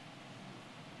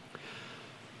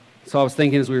So I was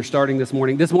thinking as we were starting this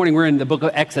morning we're in the book of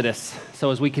Exodus.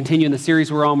 So as we continue in the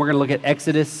series we're on, we're going to look at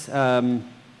Exodus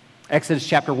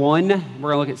chapter 1. We're going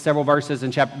to look at several verses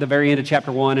in the very end of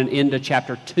chapter 1 and into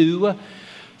chapter 2.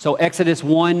 So Exodus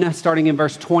 1, starting in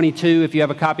verse 22. If you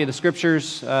have a copy of the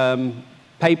scriptures,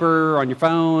 paper, on your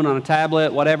phone, on a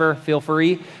tablet, whatever, feel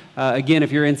free. Again,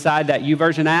 if you're inside that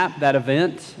YouVersion app, that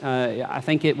event, I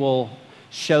think it will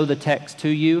show the text to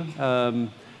you.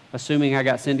 Assuming I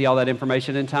got Cindy all that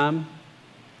information in time.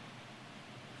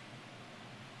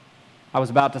 I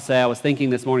was thinking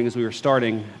this morning as we were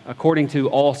starting, according to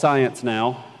all science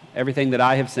now, everything that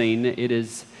I have seen, it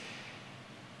is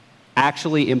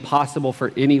actually impossible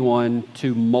for anyone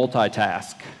to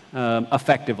multitask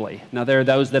effectively. Now, there are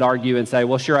those that argue and say,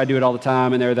 well, sure, I do it all the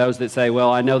time, and there are those that say,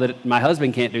 well, I know that my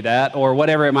husband can't do that, or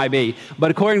whatever it might be.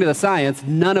 But according to the science,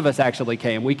 none of us actually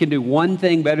can. We can do one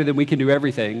thing better than we can do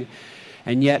everything.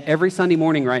 And yet, every Sunday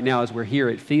morning right now as we're here,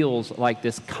 it feels like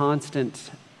this constant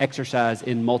exercise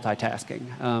in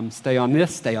multitasking. Stay on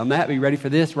this, stay on that, be ready for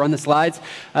this, run the slides.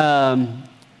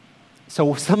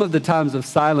 So some of the times of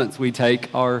silence we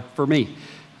take are for me.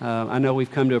 I know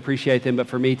we've come to appreciate them, but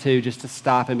for me too, just to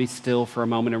stop and be still for a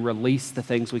moment and release the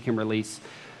things we can release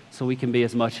so we can be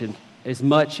as much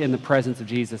in the presence of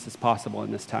Jesus as possible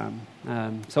in this time.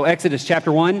 So Exodus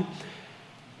chapter 1,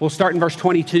 we'll start in verse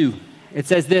 22. It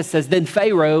says this, then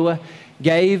Pharaoh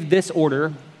gave this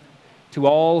order to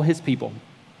all his people.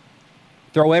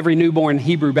 Throw every newborn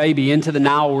Hebrew baby into the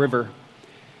Nile River,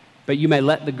 but you may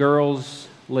let the girls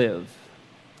live.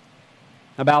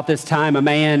 About this time, a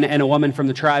man and a woman from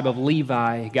the tribe of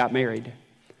Levi got married.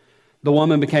 The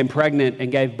woman became pregnant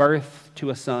and gave birth to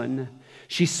a son.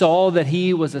 She saw that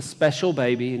he was a special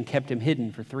baby and kept him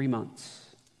hidden for 3 months.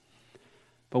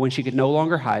 But when she could no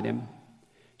longer hide him,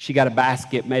 she got a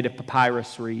basket made of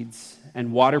papyrus reeds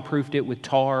and waterproofed it with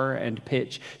tar and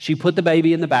pitch. She put the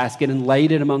baby in the basket and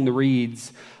laid it among the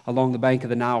reeds along the bank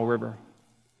of the Nile River.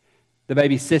 The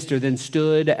baby's sister then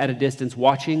stood at a distance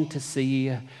watching to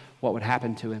see what would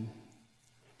happen to him.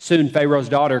 Soon Pharaoh's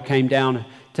daughter came down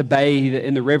to bathe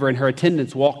in the river, and her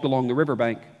attendants walked along the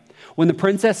riverbank. When the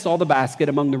princess saw the basket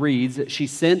among the reeds, she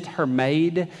sent her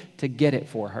maid to get it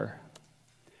for her.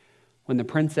 When the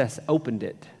princess opened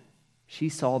it, she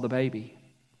saw the baby.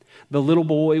 The little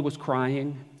boy was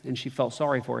crying, and she felt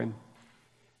sorry for him.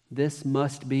 "This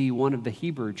must be one of the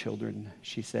Hebrew children,"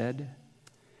 she said.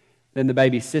 Then the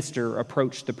baby's sister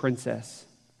approached the princess.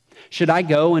 "Should I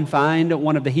go and find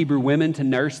one of the Hebrew women to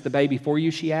nurse the baby for you?"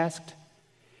 she asked.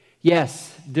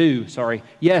 Yes, do,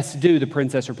 the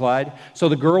princess replied. So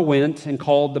the girl went and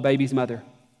called the baby's mother.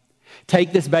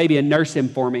 "Take this baby and nurse him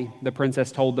for me," the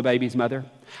princess told the baby's mother.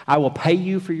 "I will pay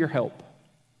you for your help."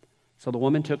 So the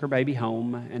woman took her baby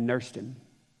home and nursed him.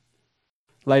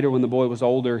 Later, when the boy was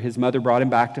older, his mother brought him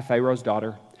back to Pharaoh's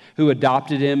daughter, who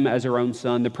adopted him as her own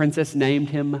son. The princess named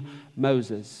him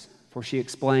Moses, for she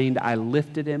explained, "I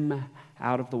lifted him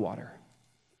out of the water."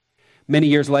 Many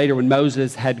years later, when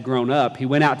Moses had grown up, he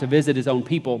went out to visit his own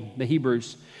people, the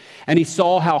Hebrews, and he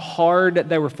saw how hard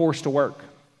they were forced to work.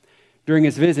 During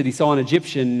his visit, he saw an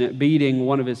Egyptian beating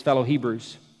one of his fellow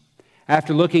Hebrews.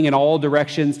 After looking in all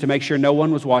directions to make sure no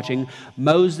one was watching,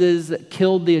 Moses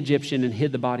killed the Egyptian and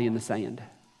hid the body in the sand.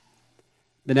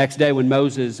 The next day, when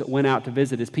Moses went out to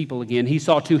visit his people again, he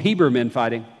saw 2 Hebrew men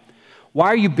fighting. "Why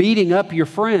are you beating up your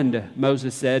friend?"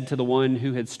 Moses said to the one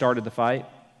who had started the fight.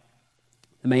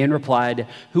 The man replied,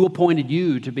 "Who appointed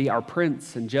you to be our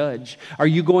prince and judge? Are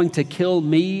you going to kill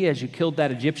me as you killed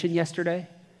that Egyptian yesterday?"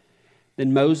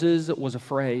 Then Moses was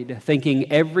afraid,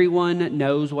 thinking, "Everyone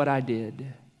knows what I did."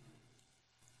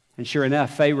 And sure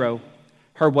enough, Pharaoh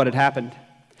heard what had happened,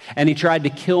 and he tried to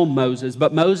kill Moses.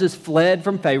 But Moses fled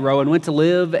from Pharaoh and went to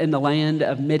live in the land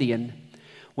of Midian.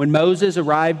 When Moses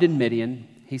arrived in Midian,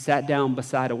 he sat down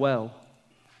beside a well.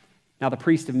 Now the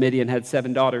priest of Midian had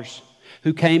 7 daughters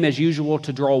who came as usual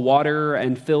to draw water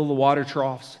and fill the water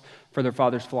troughs for their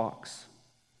father's flocks.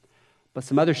 But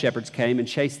some other shepherds came and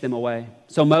chased them away.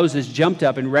 So Moses jumped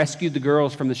up and rescued the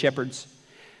girls from the shepherds.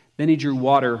 Then he drew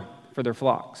water for their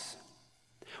flocks.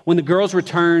 When the girls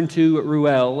returned to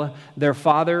Reuel, their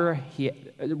father, he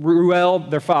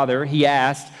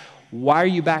asked, "Why are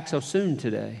you back so soon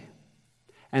today?"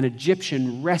 "An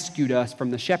Egyptian rescued us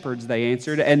from the shepherds," they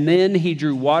answered, "and then he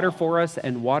drew water for us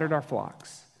and watered our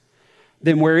flocks."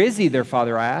 "Then where is he?" their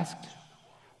father asked.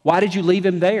 "Why did you leave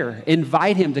him there?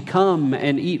 Invite him to come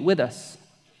and eat with us."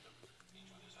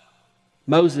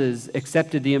 Moses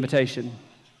accepted the invitation,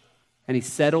 and he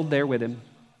settled there with him.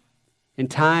 In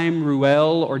time,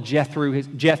 Reuel, or Jethro,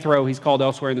 he's called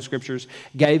elsewhere in the scriptures,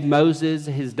 gave Moses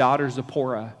his daughter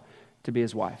Zipporah to be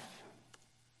his wife.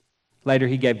 Later,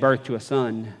 he gave birth to a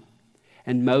son,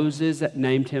 and Moses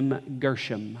named him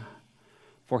Gershom,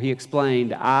 for he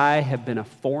explained, I have been a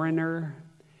foreigner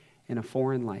in a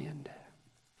foreign land.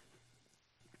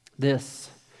 This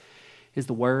is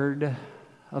the word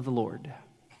of the Lord.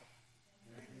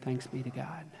 Thanks be to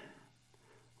God.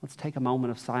 Let's take a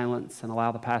moment of silence and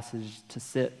allow the passage to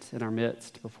sit in our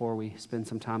midst before we spend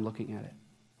some time looking at it.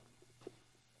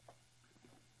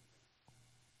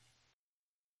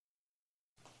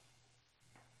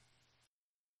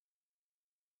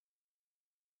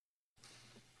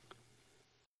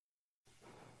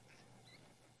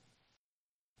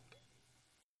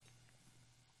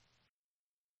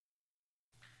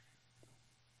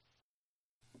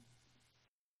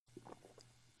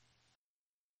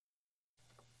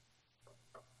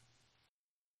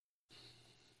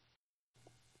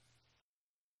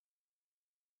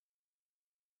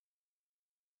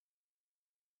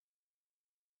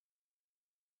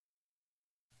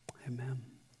 Amen.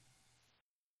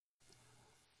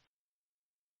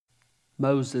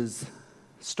 Moses'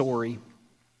 story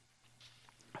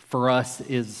for us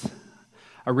is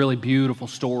a really beautiful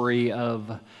story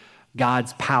of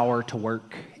God's power to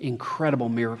work incredible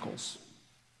miracles.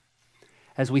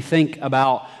 As we think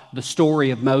about the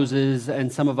story of Moses,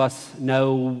 and some of us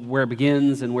know where it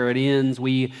begins and where it ends,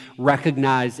 we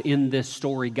recognize in this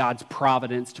story God's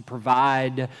providence to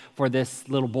provide for this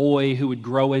little boy who would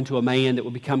grow into a man that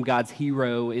would become God's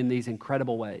hero in these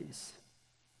incredible ways.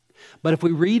 But if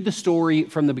we read the story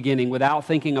from the beginning without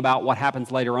thinking about what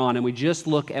happens later on, and we just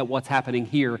look at what's happening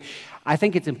here, I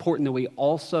think it's important that we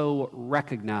also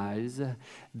recognize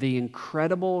the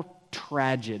incredible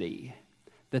tragedy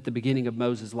that the beginning of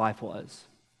Moses' life was.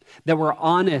 That we're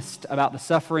honest about the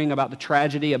suffering, about the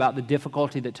tragedy, about the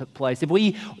difficulty that took place. If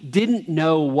we didn't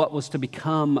know what was to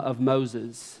become of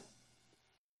Moses,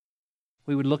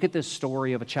 we would look at this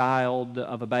story of a child,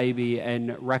 of a baby,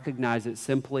 and recognize it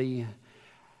simply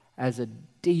as a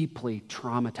deeply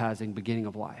traumatizing beginning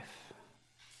of life.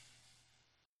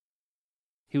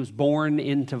 He was born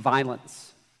into violence.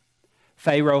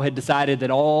 Pharaoh had decided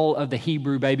that all of the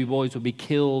Hebrew baby boys would be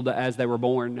killed as they were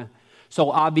born.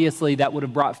 So obviously that would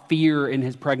have brought fear in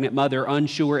his pregnant mother,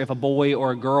 unsure if a boy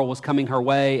or a girl was coming her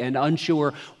way, and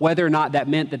unsure whether or not that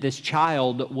meant that this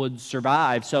child would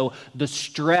survive. So the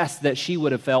stress that she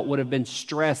would have felt would have been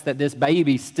stress that this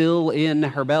baby still in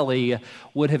her belly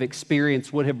would have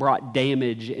experienced, would have brought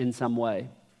damage in some way.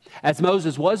 As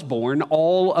Moses was born,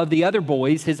 all of the other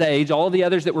boys his age, all the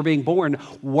others that were being born,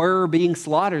 were being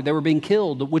slaughtered. They were being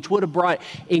killed, which would have brought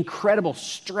incredible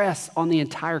stress on the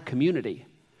entire community,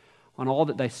 on all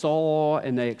that they saw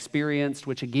and they experienced,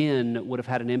 which again would have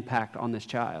had an impact on this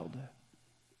child.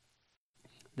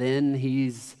 Then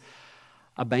he's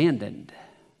abandoned.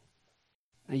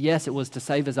 Yes, it was to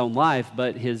save his own life,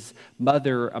 but his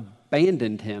mother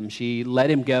abandoned him. She let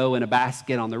him go in a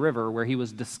basket on the river where he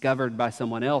was discovered by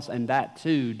someone else, and that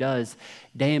too does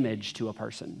damage to a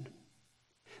person.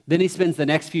 Then he spends the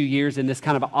next few years in this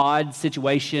kind of odd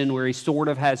situation where he sort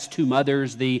of has two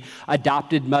mothers, the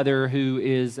adopted mother who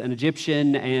is an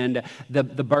Egyptian and the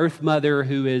birth mother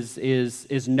who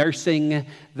is nursing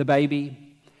the baby.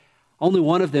 Only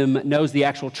one of them knows the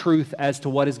actual truth as to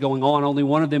what is going on. Only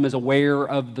one of them is aware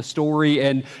of the story.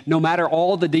 And no matter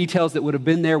all the details that would have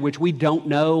been there, which we don't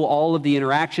know, all of the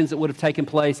interactions that would have taken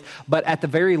place, but at the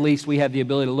very least, we have the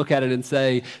ability to look at it and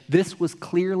say, this was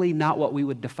clearly not what we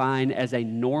would define as a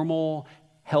normal,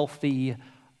 healthy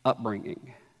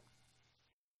upbringing.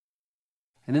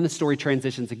 And then the story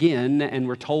transitions again, and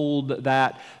we're told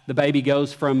that the baby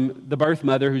goes from the birth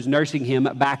mother who's nursing him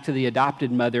back to the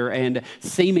adopted mother, and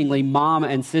seemingly mom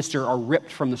and sister are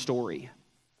ripped from the story.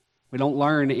 We don't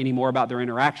learn any more about their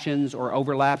interactions or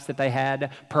overlaps that they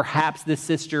had. Perhaps this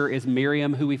sister is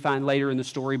Miriam, who we find later in the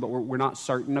story, but we're not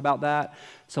certain about that.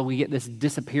 So we get this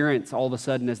disappearance all of a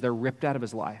sudden as they're ripped out of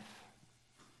his life.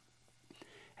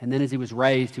 And then as he was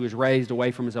raised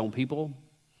away from his own people,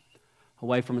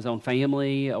 away from his own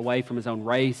family, away from his own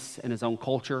race and his own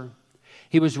culture.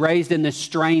 He was raised in this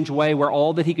strange way where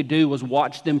all that he could do was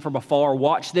watch them from afar,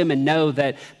 watch them and know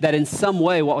that in some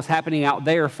way what was happening out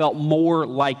there felt more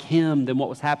like him than what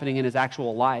was happening in his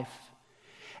actual life.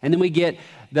 And then we get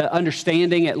the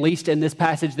understanding, at least in this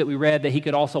passage that we read, that he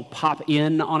could also pop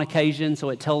in on occasion. So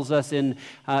it tells us in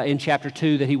chapter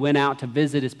 2 that he went out to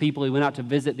visit his people. He went out to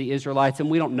visit the Israelites.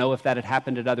 And we don't know if that had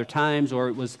happened at other times or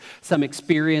it was some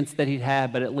experience that he'd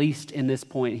had. But at least in this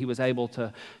point, he was able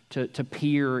to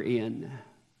peer in.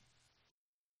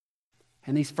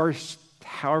 And these first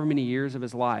however many years of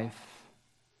his life,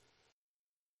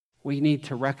 we need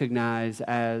to recognize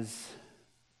as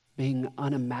being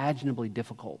unimaginably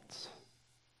difficult.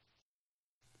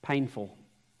 painful,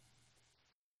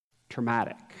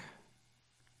 traumatic.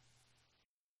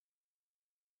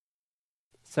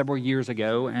 Several years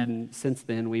ago, and since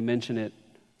then we mention it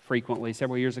frequently,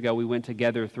 several years ago we went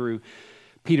together through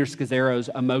Peter Scazzero's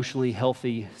Emotionally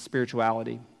Healthy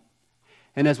Spirituality.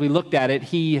 And as we looked at it,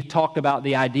 he talked about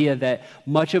the idea that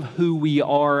much of who we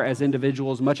are as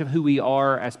individuals, much of who we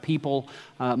are as people,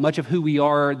 much of who we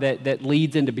are that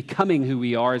leads into becoming who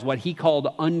we are is what he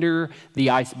called under the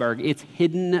iceberg. It's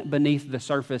hidden beneath the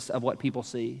surface of what people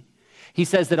see. He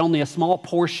says that only a small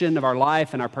portion of our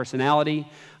life and our personality,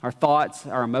 our thoughts,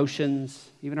 our emotions,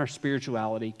 even our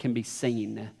spirituality can be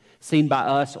seen by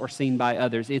us or seen by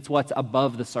others. It's what's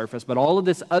above the surface. But all of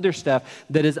this other stuff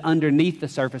that is underneath the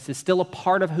surface is still a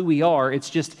part of who we are. It's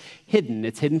just hidden.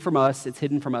 It's hidden from us. It's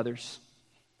hidden from others.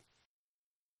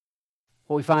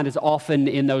 What we find is often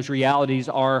in those realities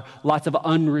are lots of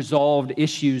unresolved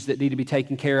issues that need to be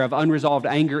taken care of, unresolved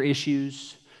anger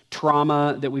issues,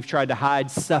 trauma that we've tried to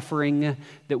hide, suffering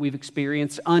that we've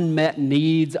experienced, unmet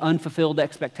needs, unfulfilled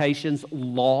expectations,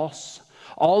 loss.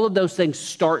 All of those things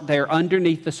start there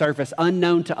underneath the surface,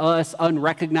 unknown to us,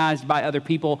 unrecognized by other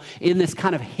people, in this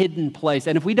kind of hidden place.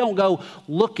 And if we don't go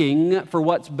looking for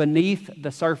what's beneath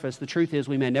the surface, the truth is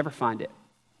we may never find it.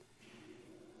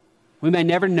 We may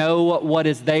never know what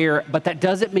is there, but that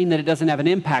doesn't mean that it doesn't have an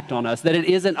impact on us, that it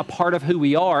isn't a part of who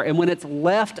we are. And when it's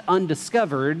left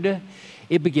undiscovered,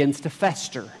 it begins to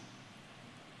fester.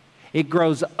 It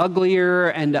grows uglier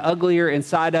and uglier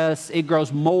inside us. It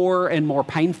grows more and more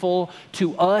painful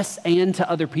to us and to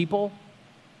other people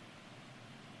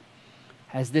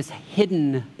as this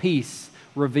hidden piece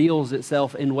reveals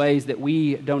itself in ways that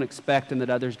we don't expect and that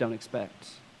others don't expect.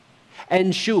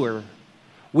 And sure,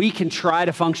 we can try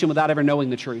to function without ever knowing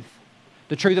the truth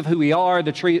of who we are,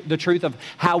 the truth of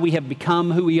how we have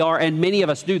become who we are, and many of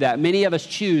us do that. Many of us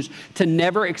choose to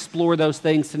never explore those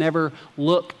things, to never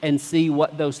look and see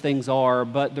what those things are.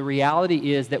 But the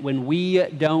reality is that when we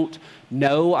don't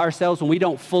know ourselves, when we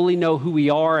don't fully know who we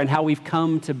are and how we've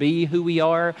come to be who we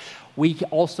are, we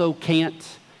also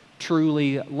can't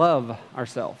truly love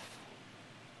ourselves.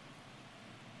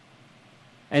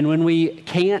 And when we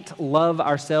can't love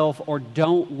ourselves or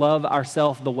don't love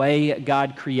ourselves the way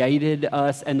God created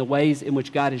us and the ways in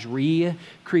which God is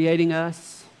recreating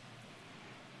us,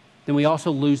 then we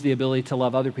also lose the ability to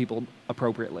love other people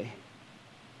appropriately.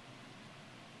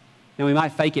 Now, we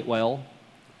might fake it well.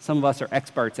 Some of us are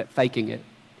experts at faking it,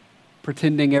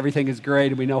 pretending everything is great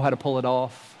and we know how to pull it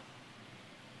off.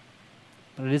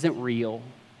 But it isn't real.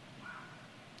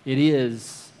 It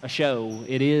is a show.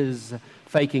 It is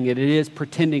faking it. It is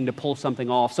pretending to pull something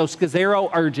off. So Scazzero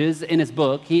urges in his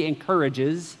book, he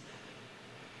encourages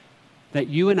that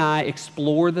you and I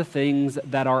explore the things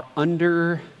that are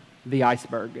under the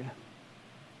iceberg,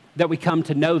 that we come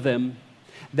to know them,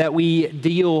 that we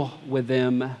deal with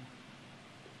them.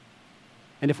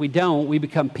 And if we don't, we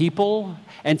become people,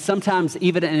 and sometimes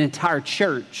even an entire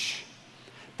church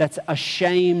that's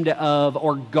ashamed of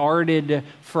or guarded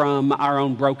from our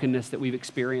own brokenness that we've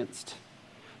experienced.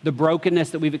 The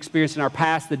brokenness that we've experienced in our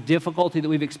past, the difficulty that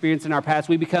we've experienced in our past.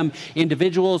 We become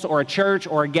individuals or a church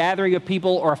or a gathering of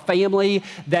people or a family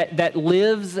that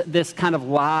lives this kind of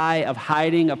lie of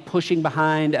hiding, of pushing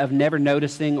behind, of never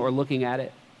noticing or looking at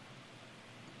it.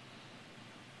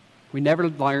 We never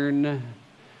learn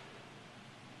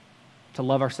to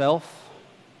love ourselves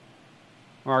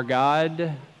or our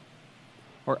God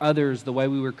or others the way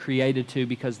we were created to,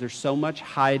 because there's so much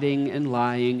hiding and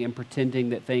lying and pretending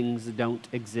that things don't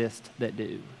exist that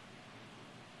do.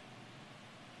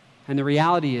 And the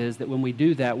reality is that when we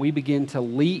do that, we begin to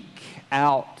leak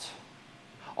out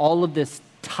all of this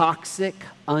toxic,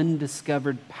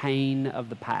 undiscovered pain of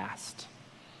the past.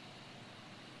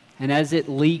 And as it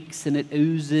leaks and it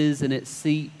oozes and it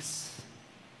seeps,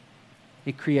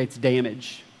 it creates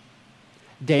damage.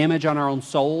 Damage on our own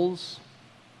souls,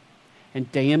 and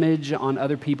damage on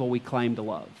other people we claim to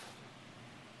love.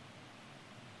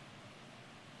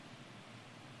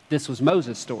 This was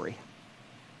Moses' story.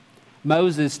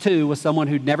 Moses, too, was someone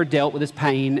who'd never dealt with his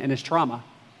pain and his trauma.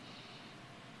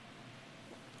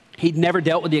 He'd never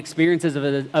dealt with the experiences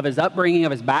of his upbringing,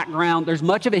 of his background. There's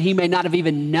much of it he may not have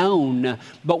even known,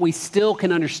 but we still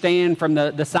can understand from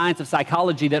the science of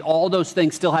psychology that all those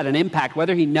things still had an impact.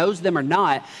 Whether he knows them or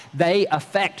not, they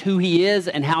affect who he is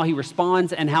and how he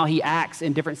responds and how he acts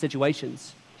in different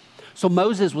situations. So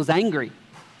Moses was angry,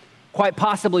 quite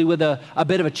possibly with a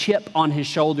bit of a chip on his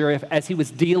shoulder as he was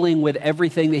dealing with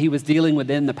everything that he was dealing with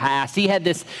in the past. He had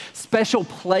this special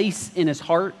place in his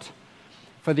heart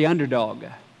for the underdog,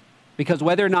 because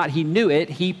whether or not he knew it,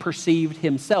 he perceived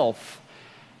himself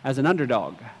as an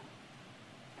underdog.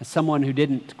 as someone who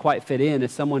didn't quite fit in,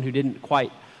 as someone who didn't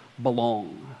quite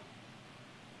belong.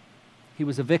 He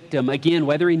was a victim. Again,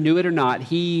 whether he knew it or not,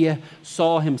 he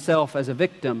saw himself as a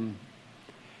victim.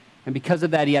 And because of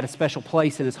that, he had a special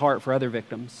place in his heart for other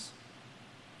victims.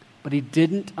 But he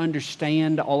didn't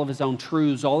understand all of his own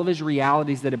truths, all of his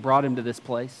realities that had brought him to this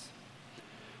place.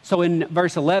 So in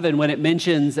verse 11, when it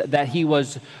mentions that he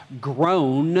was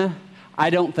grown, I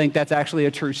don't think that's actually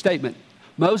a true statement.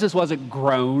 Moses wasn't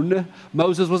grown.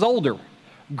 Moses was older.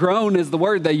 Grown is the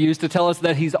word they use to tell us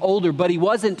that he's older, but he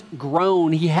wasn't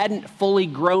grown. He hadn't fully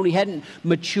grown. He hadn't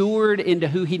matured into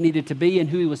who he needed to be and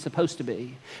who he was supposed to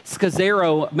be.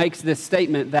 Scazzero makes this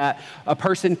statement that a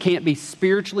person can't be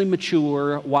spiritually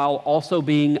mature while also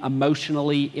being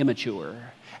emotionally immature.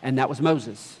 And that was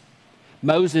Moses.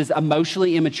 Moses,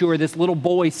 emotionally immature, this little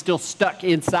boy still stuck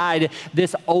inside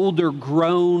this older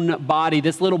grown body,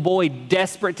 this little boy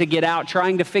desperate to get out,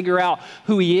 trying to figure out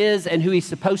who he is and who he's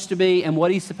supposed to be and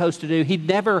what he's supposed to do. He'd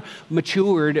never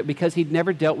matured because he'd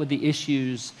never dealt with the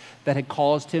issues that had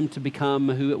caused him to become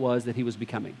who it was that he was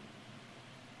becoming.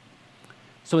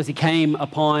 So as he came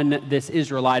upon this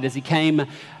Israelite, as he came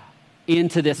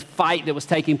into this fight that was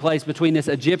taking place between this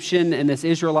Egyptian and this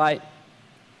Israelite,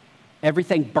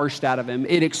 everything burst out of him.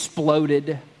 It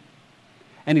exploded.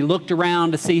 And he looked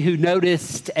around to see who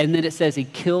noticed. And then it says he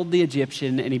killed the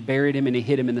Egyptian and he buried him and he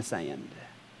hid him in the sand.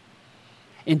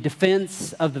 In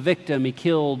defense of the victim, he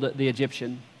killed the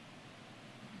Egyptian.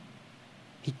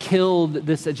 He killed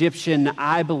this Egyptian,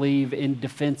 I believe, in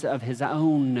defense of his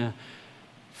own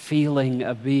feeling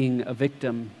of being a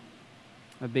victim,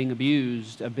 of being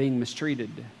abused, of being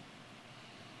mistreated.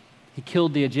 He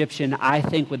killed the Egyptian, I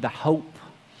think, with the hope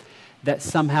that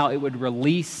somehow it would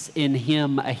release in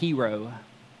him a hero.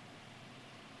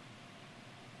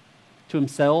 To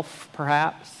himself,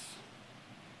 perhaps.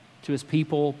 To his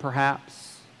people,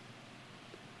 perhaps.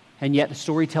 And yet the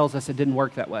story tells us it didn't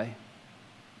work that way.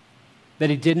 That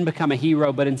he didn't become a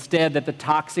hero, but instead that the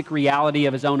toxic reality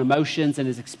of his own emotions and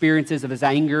his experiences of his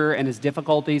anger and his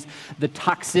difficulties, the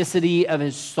toxicity of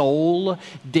his soul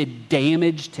did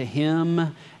damage to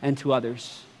him and to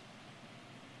others.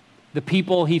 The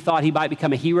people he thought he might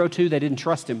become a hero to, they didn't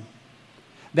trust him.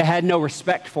 They had no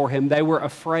respect for him. They were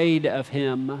afraid of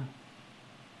him.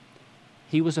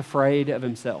 He was afraid of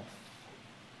himself.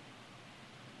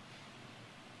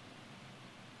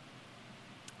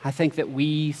 I think that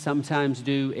we sometimes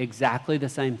do exactly the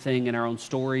same thing in our own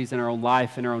stories, in our own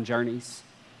life, in our own journeys.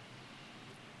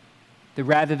 That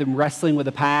rather than wrestling with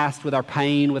the past, with our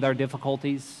pain, with our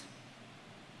difficulties,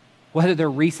 whether they're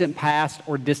recent past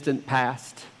or distant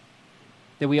past,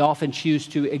 that we often choose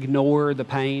to ignore the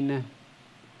pain,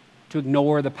 to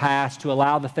ignore the past, to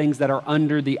allow the things that are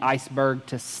under the iceberg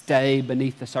to stay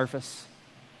beneath the surface.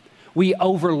 We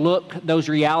overlook those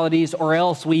realities, or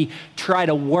else we try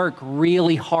to work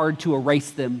really hard to erase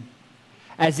them,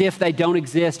 as if they don't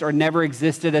exist or never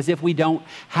existed, as if we don't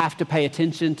have to pay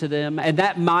attention to them. And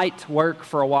that might work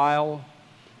for a while.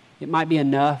 It might be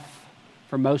enough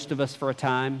for most of us for a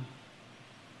time.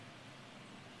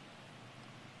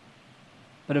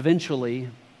 But eventually,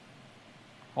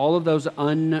 all of those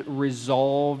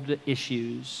unresolved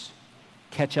issues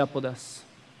catch up with us.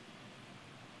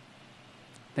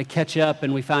 They catch up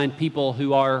and we find people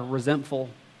who are resentful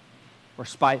or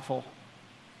spiteful.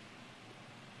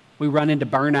 We run into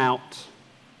burnout.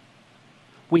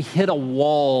 We hit a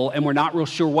wall and we're not real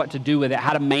sure what to do with it,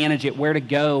 how to manage it, where to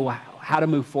go, how to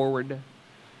move forward.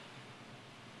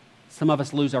 Some of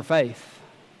us lose our faith.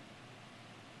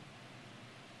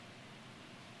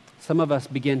 Some of us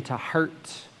begin to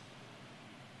hurt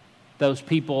those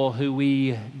people who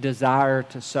we desire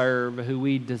to serve, who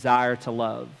we desire to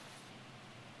love.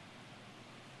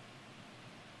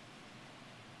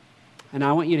 And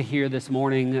I want you to hear this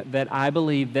morning that I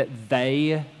believe that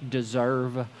they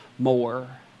deserve more.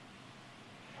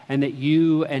 And that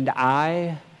you and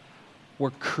I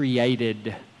were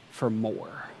created for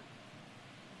more.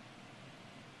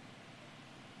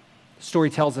 The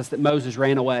story tells us that Moses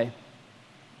ran away.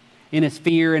 In his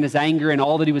fear and his anger and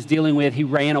all that he was dealing with, he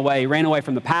ran away. He ran away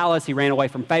from the palace. He ran away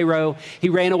from Pharaoh. He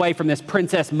ran away from this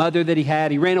princess mother that he had.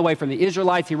 He ran away from the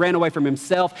Israelites. He ran away from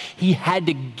himself. He had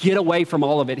to get away from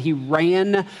all of it. He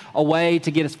ran away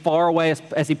to get as far away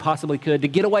as he possibly could, to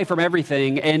get away from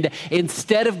everything. And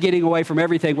instead of getting away from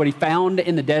everything, what he found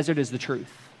in the desert is the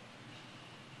truth.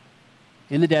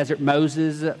 In the desert,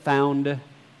 Moses found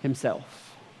himself.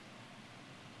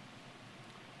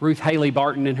 Ruth Haley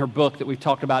Barton, in her book that we've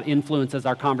talked about, Influences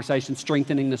Our Conversation,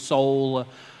 Strengthening the Soul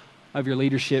of Your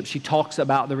Leadership, she talks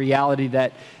about the reality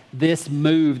that this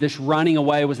move, this running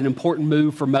away, was an important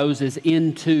move for Moses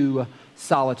into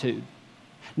solitude.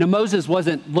 Now, Moses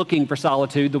wasn't looking for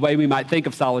solitude the way we might think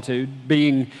of solitude,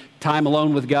 being time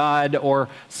alone with God or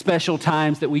special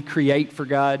times that we create for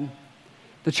God.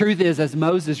 The truth is, as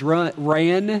Moses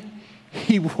ran,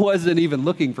 he wasn't even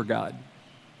looking for God.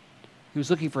 He was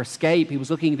looking for escape. He was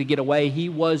looking to get away. He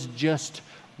was just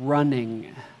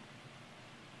running.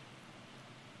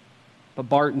 But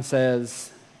Barton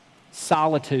says,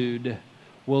 solitude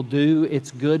will do its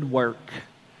good work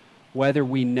whether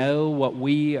we know what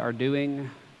we are doing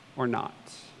or not.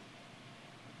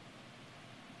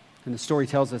 And the story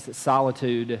tells us that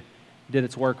solitude did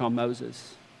its work on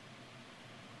Moses.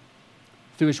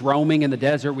 Through his roaming in the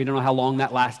desert, we don't know how long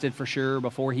that lasted for sure,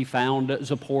 before he found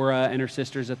Zipporah and her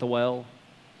sisters at the well.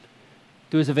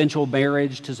 Through his eventual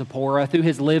marriage to Zipporah, through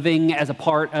his living as a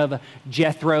part of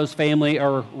Jethro's family,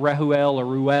 or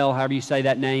Reuel, however you say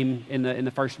that name in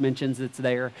the first mentions that's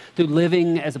there. Through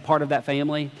living as a part of that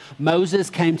family, Moses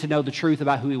came to know the truth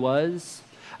about who he was,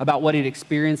 about what he'd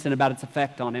experienced, and about its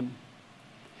effect on him.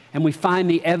 And we find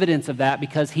the evidence of that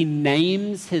because he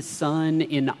names his son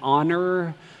in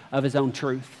honor of his own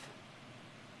truth.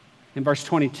 In verse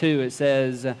 22, it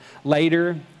says,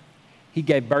 later he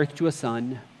gave birth to a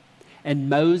son, and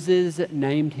Moses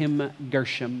named him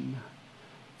Gershom,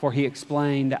 for he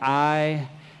explained, I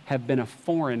have been a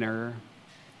foreigner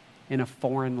in a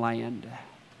foreign land.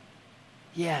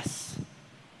 Yes,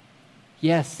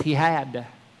 he had.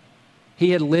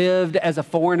 He had lived as a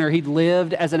foreigner. He'd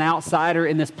lived as an outsider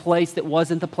in this place that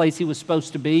wasn't the place he was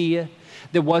supposed to be.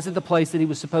 That wasn't the place that he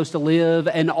was supposed to live.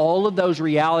 And all of those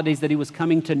realities that he was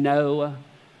coming to know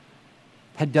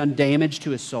had done damage to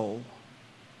his soul.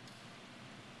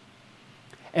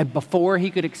 And before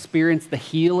he could experience the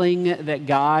healing that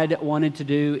God wanted to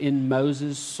do in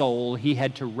Moses' soul, he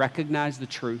had to recognize the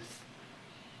truth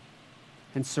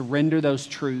and surrender those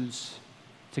truths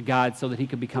to God so that he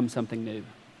could become something new.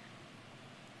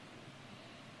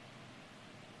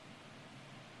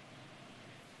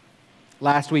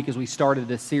 Last week, as we started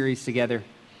this series together,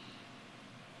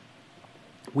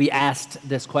 we asked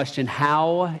this question: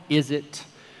 how is it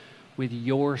with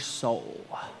your soul?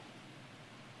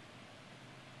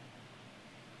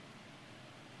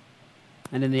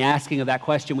 And in the asking of that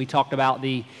question, we talked about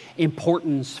the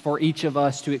importance for each of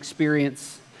us to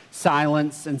experience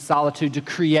silence and solitude, to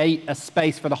create a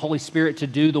space for the Holy Spirit to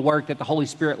do the work that the Holy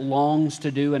Spirit longs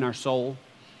to do in our soul.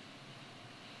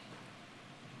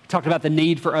 We talked about the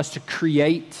need for us to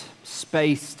create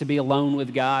space to be alone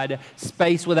with God,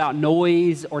 space without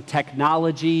noise or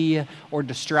technology or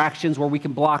distractions, where we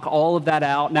can block all of that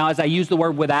out. Now, as I use the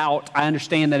word without, I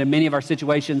understand that in many of our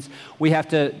situations, we have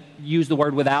to use the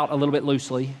word without a little bit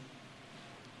loosely,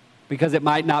 because it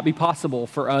might not be possible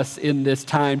for us in this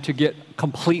time to get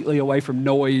completely away from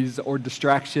noise or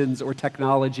distractions or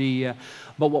technology.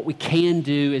 But what we can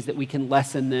do is that we can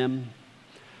lessen them,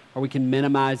 or we can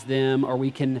minimize them, or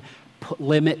we can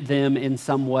limit them in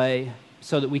some way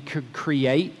so that we could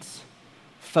create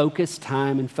focused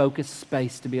time and focused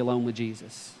space to be alone with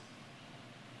Jesus.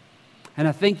 And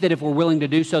I think that if we're willing to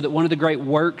do so, that one of the great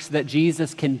works that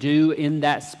Jesus can do in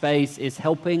that space is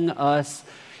helping us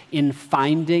in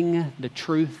finding the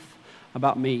truth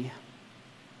about me,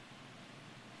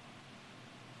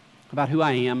 about who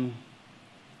I am,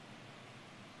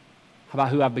 about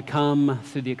who I've become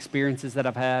through the experiences that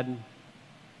I've had,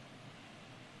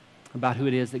 about who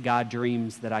it is that God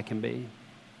dreams that I can be.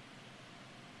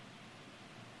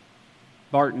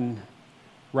 Barton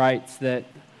writes that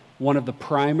one of the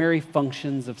primary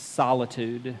functions of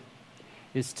solitude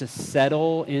is to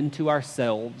settle into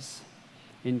ourselves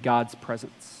in God's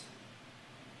presence.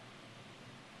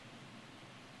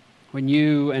 When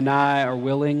you and I are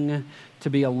willing to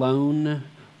be alone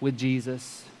with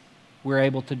Jesus, we're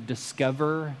able to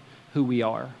discover who we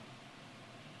are.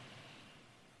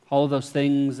 All of those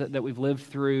things that we've lived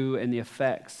through and the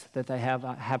effects that they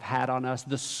have had on us,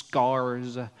 the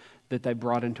scars that they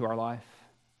brought into our life.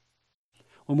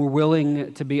 When we're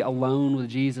willing to be alone with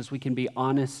Jesus, we can be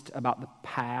honest about the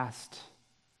past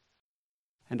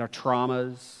and our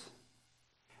traumas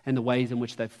and the ways in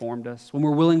which they've formed us. When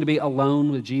we're willing to be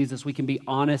alone with Jesus, we can be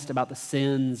honest about the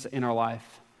sins in our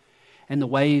life and the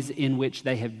ways in which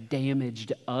they have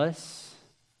damaged us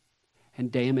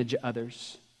and damaged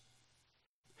others.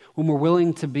 When we're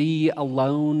willing to be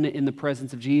alone in the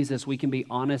presence of Jesus, we can be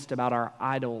honest about our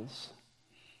idols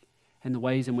and the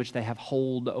ways in which they have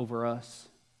hold over us.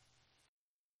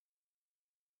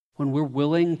 When we're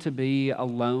willing to be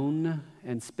alone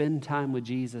and spend time with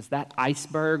Jesus, that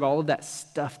iceberg, all of that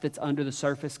stuff that's under the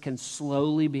surface can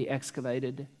slowly be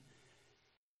excavated.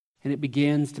 And it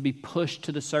begins to be pushed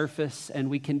to the surface, and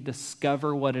we can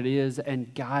discover what it is,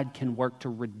 and God can work to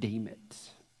redeem it.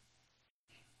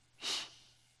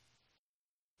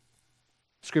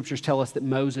 Scriptures tell us that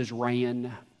Moses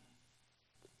ran,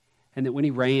 and that when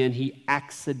he ran, he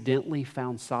accidentally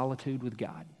found solitude with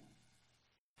God.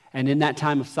 And in that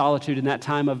time of solitude, in that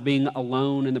time of being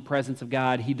alone in the presence of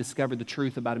God, he discovered the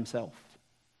truth about himself.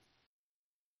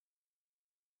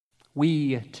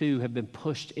 We, too, have been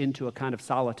pushed into a kind of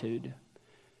solitude.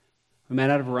 We may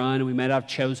not have run, we may not have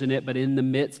chosen it, but in the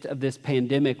midst of this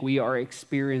pandemic, we are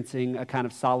experiencing a kind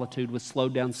of solitude with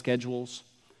slowed down schedules,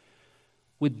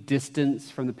 with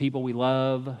distance from the people we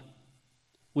love,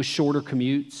 with shorter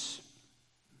commutes.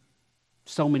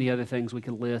 So many other things we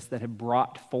could list that have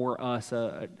brought for us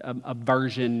a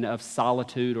version of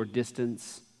solitude or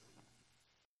distance.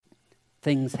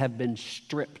 Things have been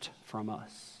stripped from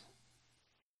us.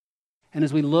 And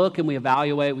as we look and we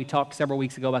evaluate, we talked several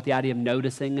weeks ago about the idea of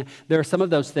noticing. There are some of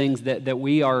those things that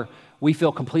we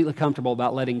feel completely comfortable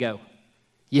about letting go.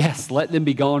 Yes, let them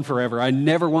be gone forever. I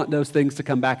never want those things to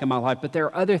come back in my life. But there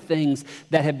are other things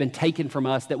that have been taken from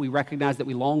us that we recognize, that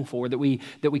we long for, that we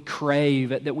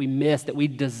crave, that we miss, that we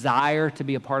desire to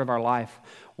be a part of our life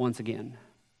once again.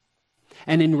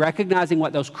 And in recognizing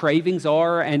what those cravings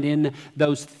are and in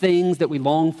those things that we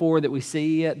long for, that we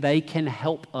see, they can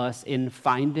help us in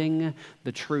finding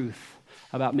the truth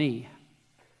about me,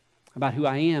 about who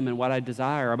I am and what I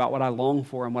desire, about what I long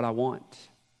for and what I want.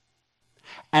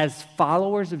 As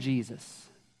followers of Jesus,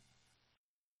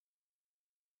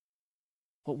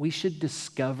 what we should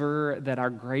discover that our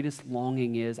greatest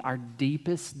longing is, our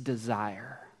deepest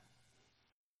desire,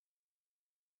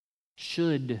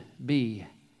 should be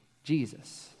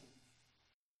Jesus.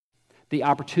 The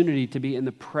opportunity to be in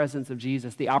the presence of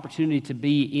Jesus, the opportunity to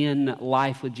be in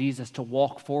life with Jesus, to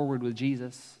walk forward with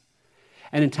Jesus.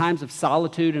 And in times of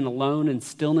solitude and alone and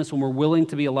stillness, when we're willing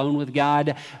to be alone with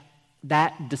God,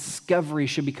 that discovery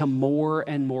should become more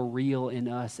and more real in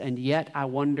us. And yet, I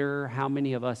wonder how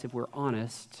many of us, if we're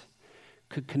honest,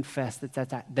 could confess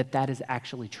that is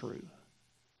actually true.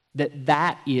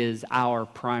 That is our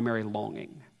primary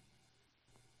longing.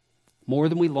 More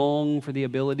than we long for the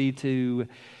ability to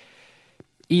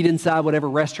eat inside whatever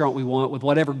restaurant we want, with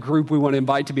whatever group we want to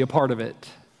invite to be a part of it,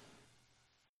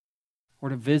 or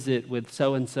to visit with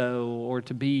so-and-so, or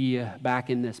to be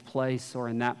back in this place or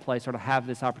in that place, or to have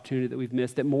this opportunity that we've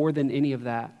missed, that more than any of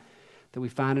that we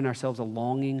find in ourselves a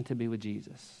longing to be with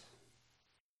Jesus.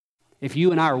 If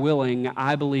you and I are willing,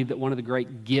 I believe that one of the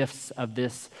great gifts of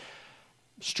this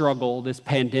struggle, this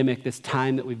pandemic, this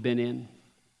time that we've been in,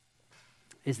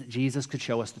 is that Jesus could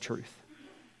show us the truth.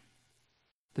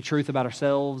 The truth about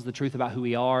ourselves, the truth about who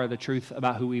we are, the truth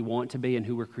about who we want to be and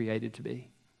who we're created to be.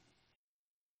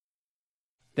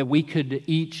 That we could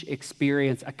each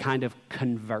experience a kind of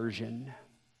conversion.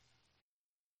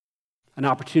 An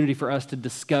opportunity for us to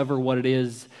discover what it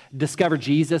is, discover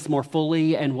Jesus more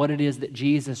fully and what it is that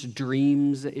Jesus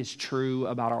dreams is true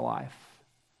about our life.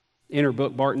 In her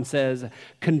book, Barton says,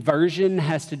 conversion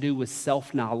has to do with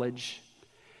self-knowledge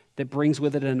that brings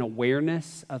with it an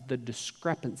awareness of the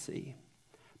discrepancy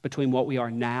between what we are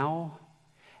now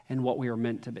and what we are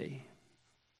meant to be.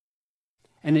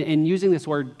 And in using this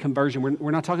word conversion,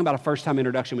 we're not talking about a first-time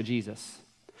introduction with Jesus,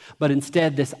 but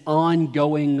instead this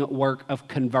ongoing work of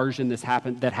conversion that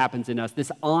happens in us,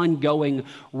 this ongoing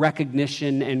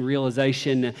recognition and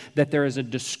realization that there is a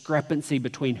discrepancy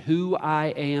between who I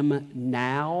am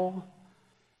now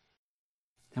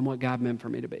and what God meant for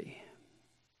me to be.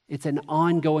 It's an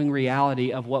ongoing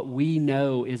reality of what we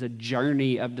know is a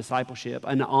journey of discipleship,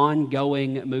 an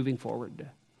ongoing moving forward.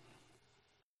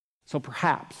 So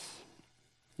perhaps,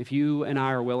 if you and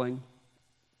I are willing,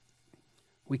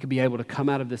 we could be able to come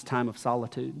out of this time of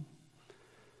solitude,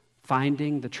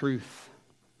 finding the truth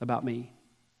about me,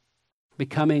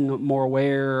 becoming more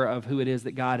aware of who it is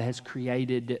that God has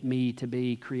created me to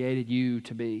be, created you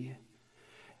to be,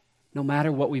 no matter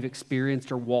what we've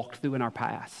experienced or walked through in our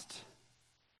past.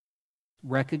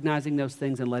 Recognizing those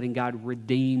things and letting God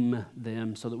redeem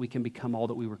them so that we can become all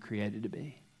that we were created to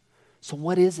be. So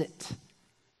what is it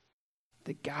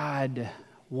that God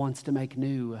wants to make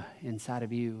new inside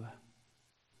of you?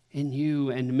 In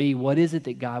you and me, what is it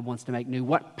that God wants to make new?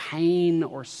 What pain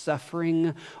or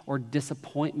suffering or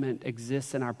disappointment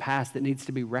exists in our past that needs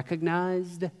to be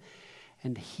recognized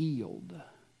and healed?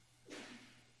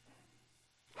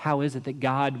 How is it that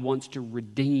God wants to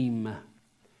redeem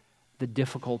the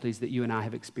difficulties that you and I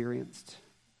have experienced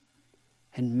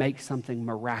and make something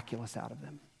miraculous out of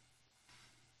them?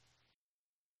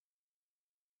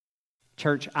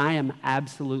 Church, I am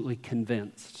absolutely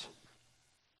convinced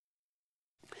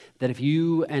that if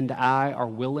you and I are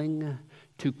willing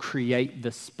to create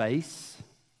the space,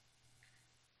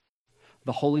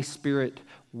 the Holy Spirit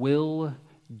will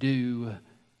do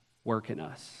work in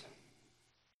us.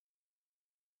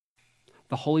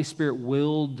 The Holy Spirit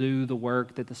will do the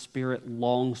work that the Spirit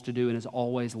longs to do and has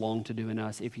always longed to do in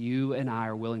us if you and I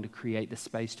are willing to create the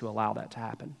space to allow that to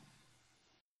happen.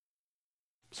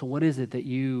 So what is it that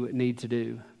you need to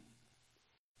do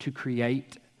to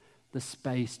create the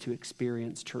space to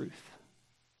experience truth?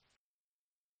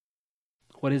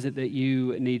 What is it that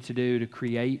you need to do to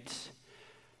create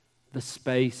the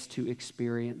space to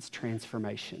experience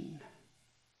transformation?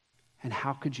 And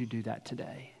how could you do that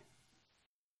today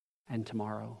and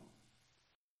tomorrow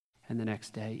and the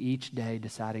next day, each day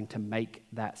deciding to make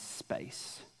that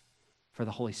space for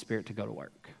the Holy Spirit to go to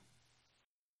work?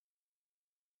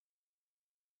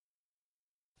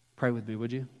 Pray with me,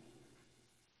 would you?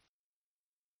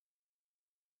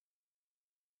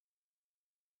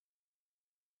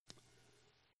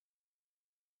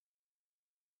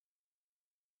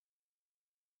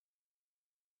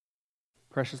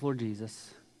 Precious Lord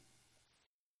Jesus,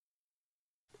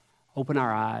 open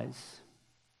our eyes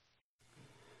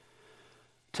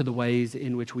to the ways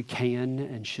in which we can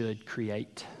and should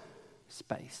create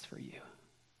space for you.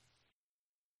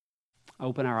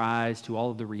 Open our eyes to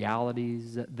all of the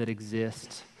realities that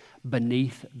exist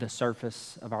beneath the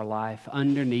surface of our life,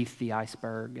 underneath the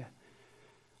iceberg.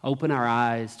 Open our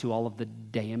eyes to all of the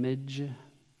damage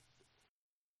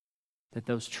that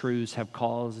those truths have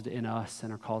caused in us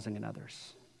and are causing in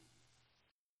others.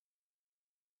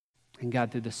 And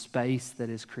God, through the space that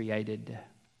is created,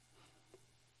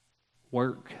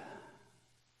 work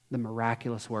the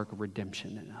miraculous work of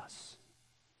redemption in us.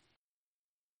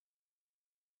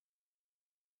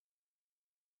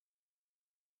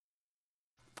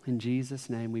 In Jesus'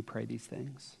 name we pray these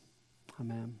things.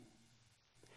 Amen.